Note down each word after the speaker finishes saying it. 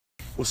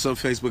What's up,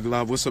 Facebook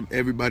Live? What's up,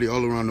 everybody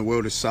all around the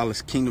world? It's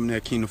Silas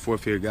Kingdomnaire, Kingdom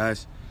Forth here,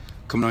 guys.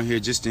 Coming on here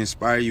just to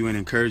inspire you and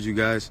encourage you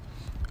guys.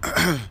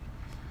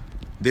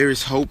 There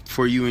is hope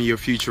for you in your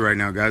future right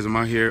now, guys. I'm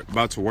out here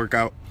about to work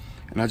out,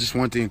 and I just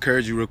want to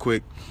encourage you real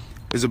quick.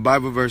 There's a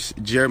Bible verse,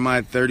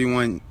 Jeremiah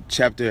 31,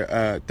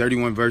 chapter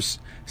 31, verse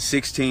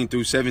 16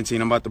 through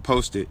 17. I'm about to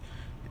post it,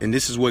 and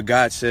this is what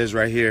God says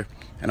right here.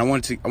 And I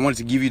wanted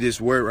to give you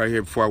this word right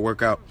here before I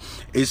work out.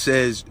 It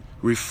says,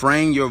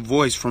 refrain your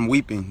voice from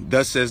weeping.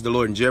 Thus says the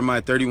Lord in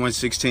Jeremiah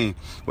 31:16.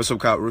 What's up,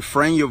 Kyle?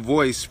 Refrain your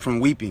voice from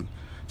weeping.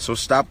 So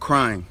stop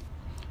crying.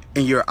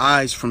 And your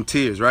eyes from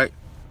tears, right?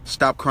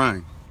 Stop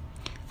crying.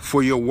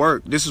 For your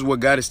work, this is what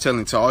God is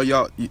telling to all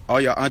y'all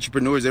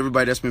entrepreneurs,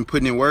 everybody that's been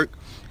putting in work,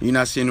 and you're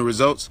not seeing the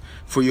results.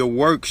 For your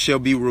work shall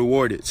be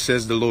rewarded,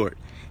 says the Lord,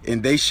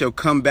 and they shall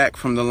come back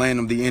from the land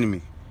of the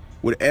enemy.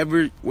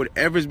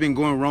 Whatever's been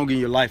going wrong in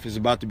your life is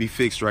about to be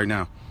fixed right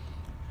now.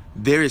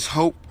 There is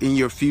hope in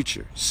your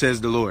future, says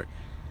the Lord,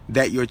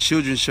 that your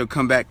children shall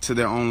come back to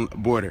their own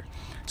border.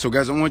 So,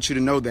 guys, I want you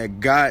to know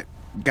that God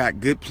got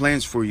good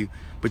plans for you,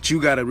 but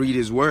you got to read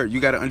his word. You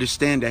got to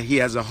understand that he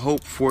has a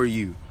hope for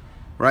you,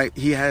 right?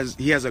 He has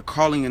a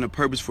calling and a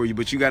purpose for you,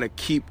 but you got to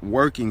keep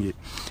working it.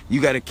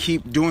 You got to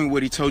keep doing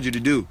what he told you to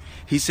do.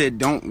 He said,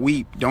 don't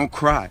weep, don't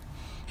cry.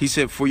 He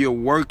said, for your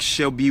work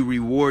shall be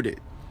rewarded.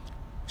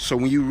 So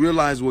when you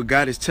realize what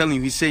God is telling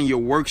you, he's saying your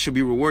work should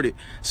be rewarded.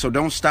 So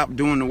don't stop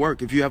doing the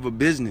work. If you have a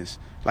business,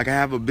 like I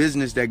have a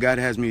business that God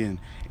has me in,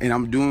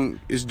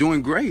 and it's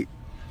doing great,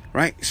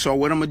 right? So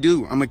what I'm going to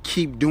do, I'm going to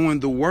keep doing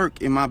the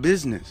work in my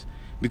business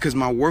because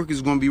my work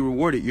is going to be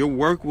rewarded. Your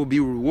work will be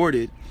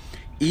rewarded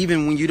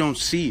even when you don't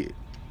see it,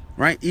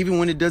 right? Even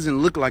when it doesn't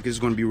look like it's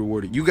going to be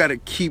rewarded. You got to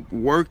keep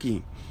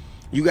working.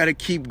 You got to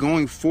keep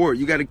going forward.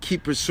 You got to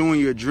keep pursuing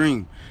your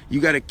dream. You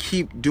got to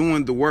keep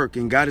doing the work,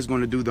 and God is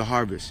going to do the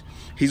harvest.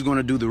 He's going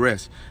to do the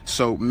rest.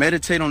 So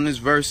meditate on this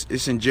verse.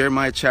 It's in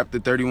Jeremiah chapter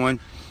 31,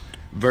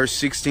 verse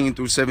 16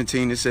 through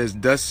 17. It says,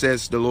 thus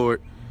says the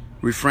Lord,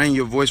 refrain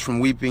your voice from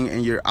weeping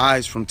and your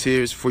eyes from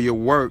tears, for your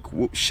work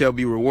shall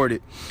be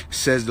rewarded,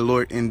 says the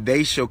Lord, and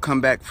they shall come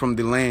back from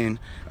the land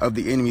of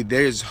the enemy.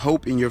 There is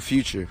hope in your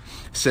future,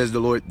 says the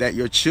Lord, that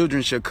your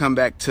children shall come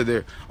back to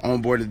their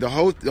own border. The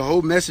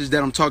whole message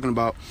that I'm talking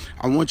about,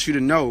 I want you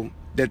to know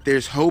that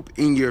there's hope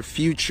in your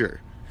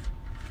future,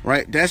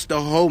 right? That's the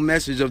whole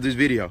message of this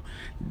video.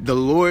 The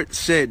Lord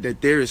said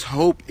that there is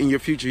hope in your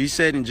future. He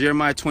said in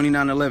Jeremiah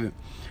 29:11,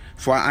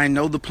 for I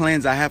know the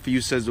plans I have for you,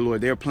 says the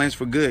Lord. They are plans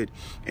for good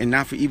and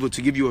not for evil,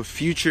 to give you a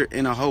future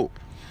and a hope.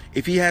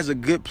 If he has a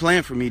good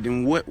plan for me,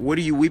 then what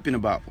are you weeping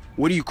about?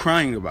 What are you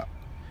crying about?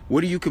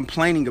 What are you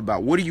complaining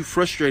about? What are you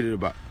frustrated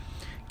about?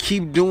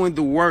 Keep doing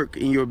the work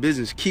in your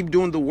business. Keep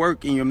doing the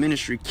work in your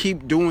ministry.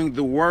 Keep doing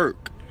the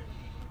work.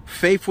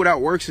 Faith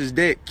without works is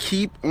dead.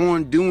 Keep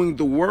on doing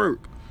the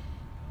work,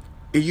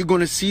 and you're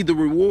going to see the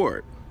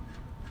reward,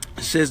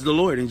 says the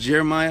Lord. In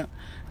Jeremiah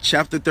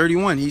chapter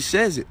 31, he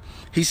says it.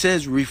 He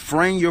says,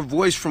 refrain your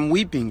voice from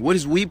weeping. What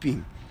is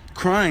weeping?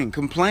 Crying,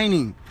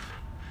 complaining.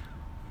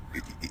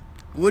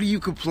 What are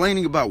you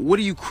complaining about? What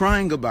are you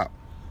crying about?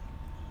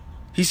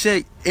 He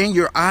said, and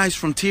your eyes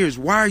from tears.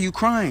 Why are you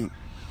crying?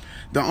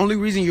 The only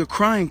reason you're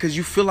crying because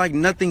you feel like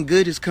nothing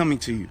good is coming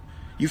to you.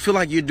 You feel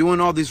like you're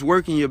doing all this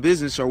work in your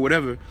business or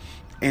whatever,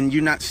 and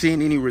you're not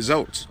seeing any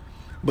results.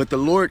 But the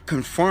Lord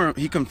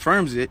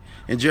confirms it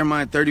in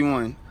Jeremiah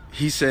 31.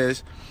 He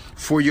says,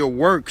 for your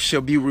work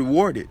shall be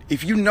rewarded.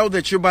 If you know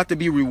that you're about to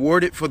be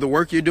rewarded for the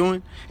work you're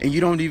doing and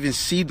you don't even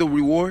see the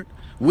reward,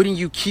 wouldn't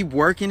you keep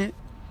working it?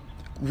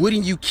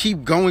 Wouldn't you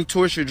keep going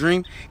towards your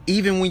dream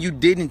even when you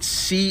didn't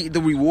see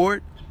the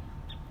reward?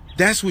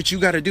 That's what you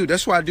got to do.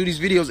 That's why I do these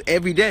videos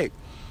every day,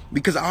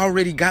 because I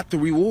already got the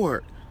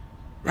reward.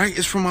 Right?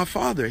 It's from my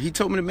Father. He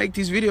told me to make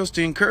these videos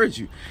to encourage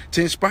you,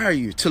 to inspire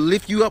you, to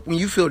lift you up when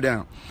you feel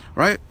down.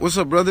 Right? What's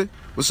up, brother?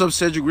 What's up,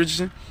 Cedric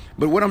Richardson?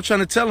 But what I'm trying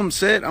to tell him,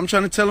 I'm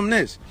trying to tell him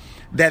this,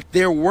 that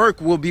their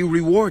work will be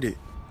rewarded.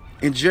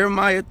 In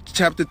Jeremiah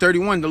chapter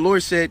 31, the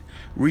Lord said,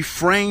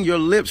 refrain your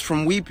lips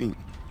from weeping.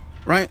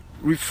 Right?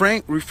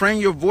 Refrain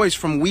your voice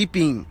from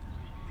weeping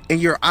and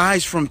your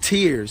eyes from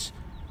tears.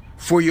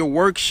 For your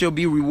work shall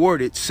be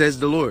rewarded, says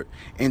the Lord,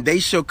 and they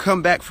shall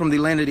come back from the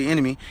land of the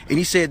enemy. And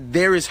he said,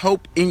 there is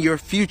hope in your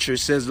future,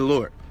 says the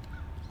Lord.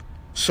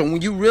 So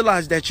when you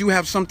realize that you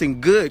have something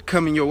good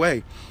coming your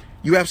way,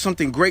 you have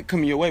something great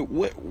coming your way,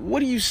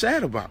 what are you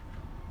sad about?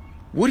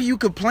 What are you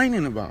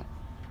complaining about?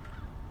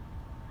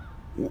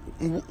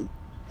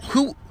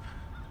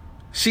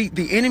 See,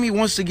 the enemy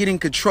wants to get in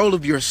control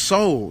of your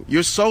soul.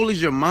 Your soul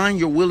is your mind,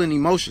 your will, and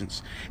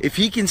emotions. If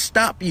he can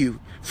stop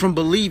you from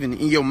believing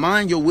in your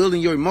mind, your will,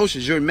 and your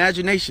emotions, your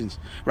imaginations,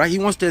 right? He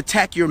wants to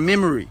attack your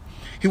memory.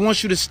 He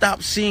wants you to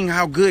stop seeing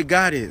how good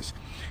God is.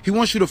 He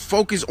wants you to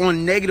focus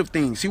on negative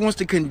things. He wants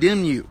to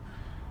condemn you.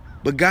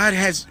 But God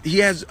has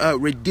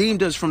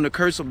redeemed us from the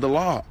curse of the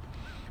law.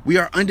 We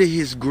are under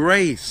his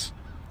grace.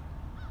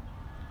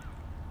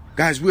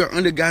 Guys, we are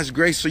under God's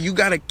grace. So you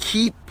got to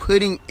keep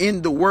putting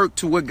in the work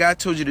to what God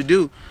told you to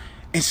do,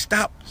 and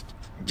stop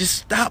Just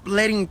stop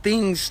letting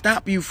things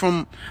stop you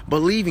from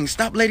believing.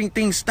 Stop letting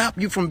things stop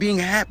you from being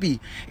happy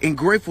and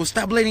grateful.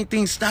 Stop letting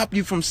things stop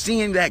you from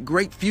seeing that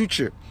great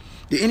future.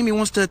 The enemy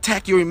wants to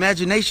attack your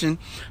imagination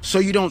so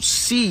you don't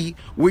see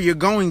where you're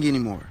going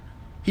anymore.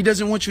 He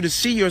doesn't want you to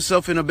see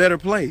yourself in a better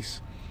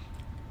place.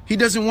 He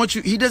doesn't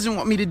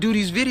want me to do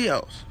these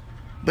videos.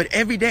 But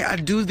every day I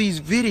do these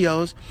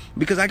videos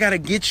because I got to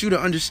get you to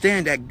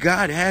understand that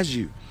God has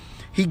you.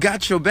 He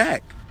got your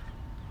back.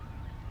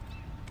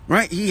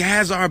 Right? He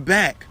has our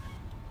back.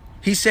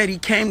 He said he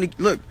came to,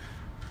 look,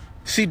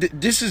 see,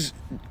 this is,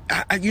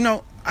 I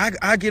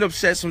get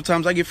upset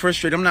sometimes. I get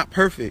frustrated. I'm not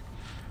perfect.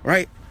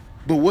 Right?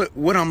 But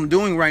what I'm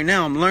doing right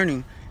now, I'm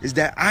learning, is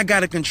that I got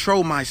to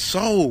control my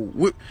soul.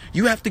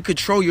 You have to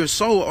control your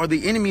soul or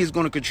the enemy is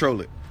going to control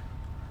it.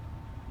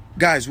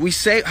 Guys,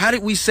 how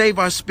did we save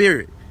our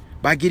spirit?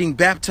 By getting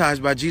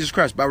baptized by Jesus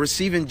Christ, by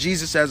receiving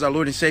Jesus as our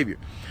Lord and Savior.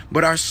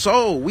 But our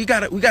soul, we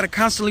gotta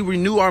constantly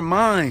renew our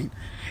mind.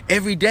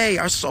 Every day,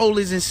 our soul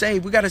isn't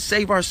saved. We gotta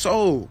save our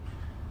soul.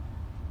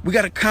 We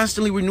gotta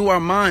constantly renew our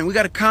mind. We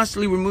gotta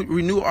constantly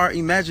renew our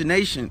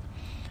imagination.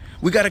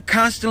 We gotta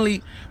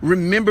constantly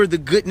remember the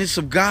goodness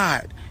of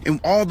God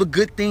and all the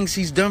good things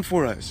He's done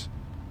for us.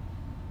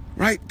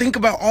 Right? Think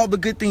about all the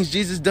good things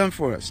Jesus done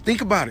for us.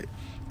 Think about it.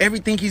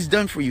 Everything He's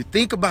done for you.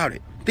 Think about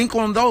it. Think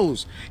on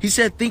those. He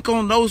said, think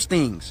on those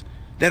things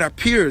that are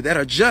pure, that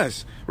are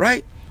just,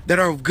 right? That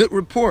are of good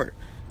report,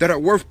 that are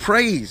worth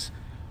praise,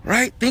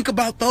 right? Think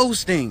about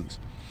those things.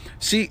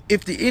 See,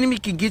 if the enemy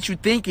can get you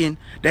thinking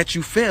that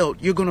you failed,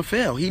 you're going to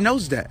fail. He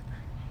knows that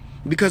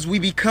because we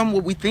become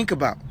what we think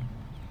about,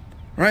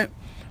 right?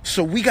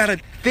 So we got to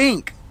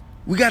think.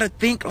 We got to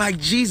think like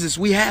Jesus.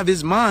 We have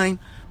His mind,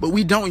 but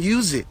we don't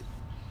use it.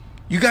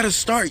 You got to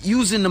start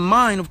using the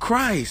mind of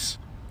Christ.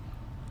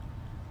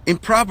 In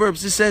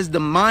Proverbs, it says the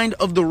mind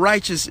of the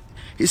righteous,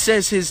 it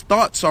says his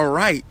thoughts are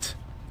right.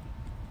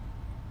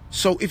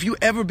 So if you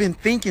ever been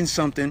thinking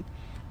something,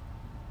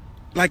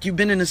 like you've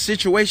been in a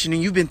situation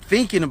and you've been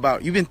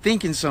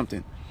thinking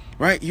something,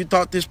 right? You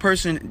thought this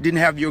person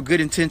didn't have your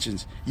good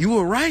intentions. You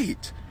were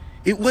right.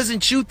 It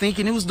wasn't you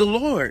thinking, it was the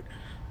Lord.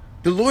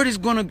 The Lord is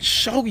going to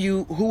show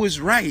you who is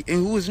right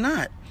and who is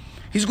not.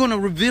 He's going to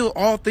reveal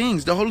all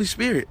things, the Holy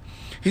Spirit.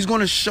 He's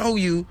going to show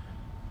you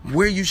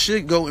where you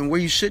should go and where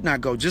you should not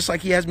go. Just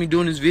like He has me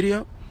doing this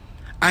video.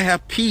 I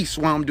have peace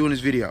while I'm doing this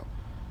video.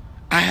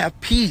 I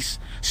have peace.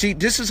 See,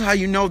 this is how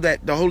you know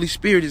that the Holy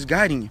Spirit is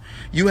guiding you.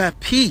 You have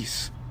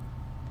peace.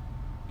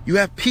 You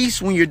have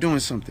peace when you're doing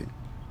something.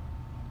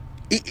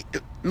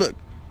 Look,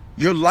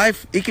 your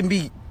life can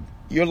be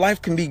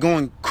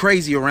going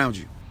crazy around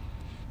you.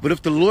 But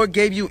if the Lord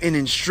gave you an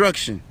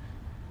instruction,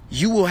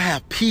 you will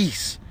have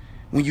peace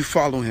when you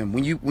follow Him,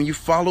 when you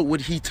follow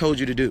what He told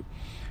you to do.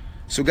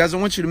 So guys, I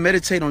want you to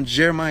meditate on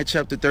Jeremiah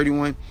chapter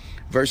 31,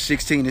 verse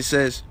 16. It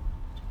says,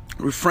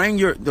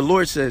 the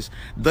Lord says,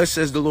 thus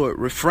says the Lord,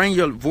 refrain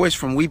your voice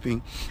from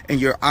weeping and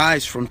your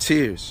eyes from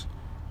tears,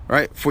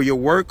 right? For your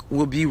work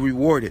will be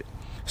rewarded,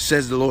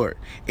 says the Lord,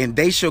 and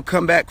they shall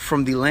come back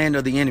from the land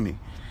of the enemy.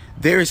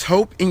 There is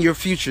hope in your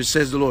future,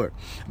 says the Lord,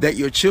 that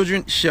your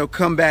children shall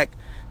come back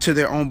to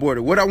their own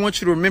border. What I want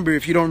you to remember,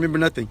 if you don't remember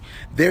nothing,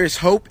 there is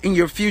hope in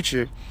your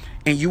future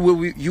and you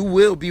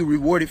will be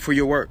rewarded for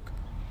your work.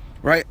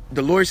 Right?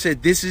 The Lord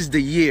said, this is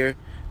the year,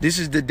 this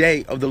is the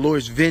day of the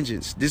Lord's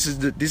vengeance. This is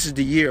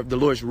the year of the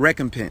Lord's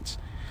recompense.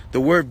 The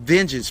word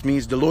vengeance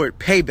means the Lord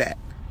payback.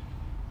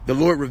 The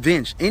Lord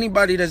revenge.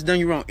 Anybody that's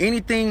done you wrong,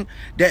 anything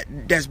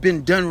that's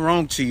been done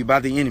wrong to you by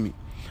the enemy,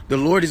 the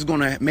Lord is going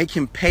to make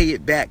him pay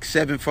it back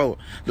sevenfold.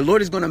 The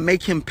Lord is going to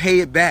make him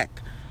pay it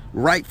back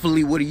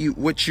rightfully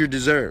what you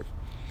deserve.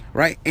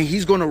 Right? And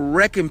He's going to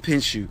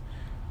recompense you.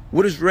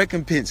 What does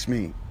recompense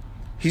mean?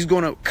 He's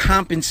going to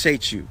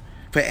compensate you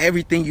for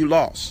everything you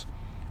lost,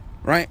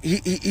 right?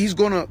 He's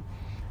gonna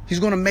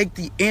make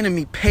the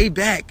enemy pay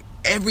back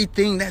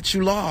everything that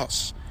you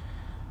lost.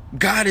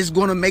 God is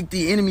gonna make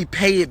the enemy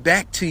pay it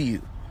back to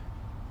you.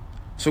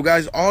 So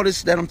guys, all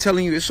this that I'm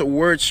telling you, it's a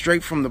word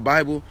straight from the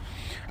Bible.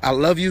 I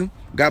love you.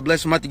 God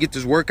bless. I'm about to get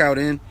this workout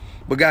in.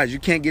 But guys, you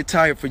can't get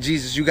tired for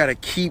Jesus. You got to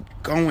keep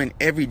going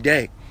every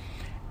day.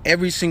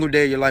 Every single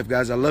day of your life,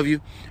 guys. I love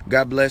you.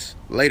 God bless.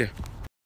 Later.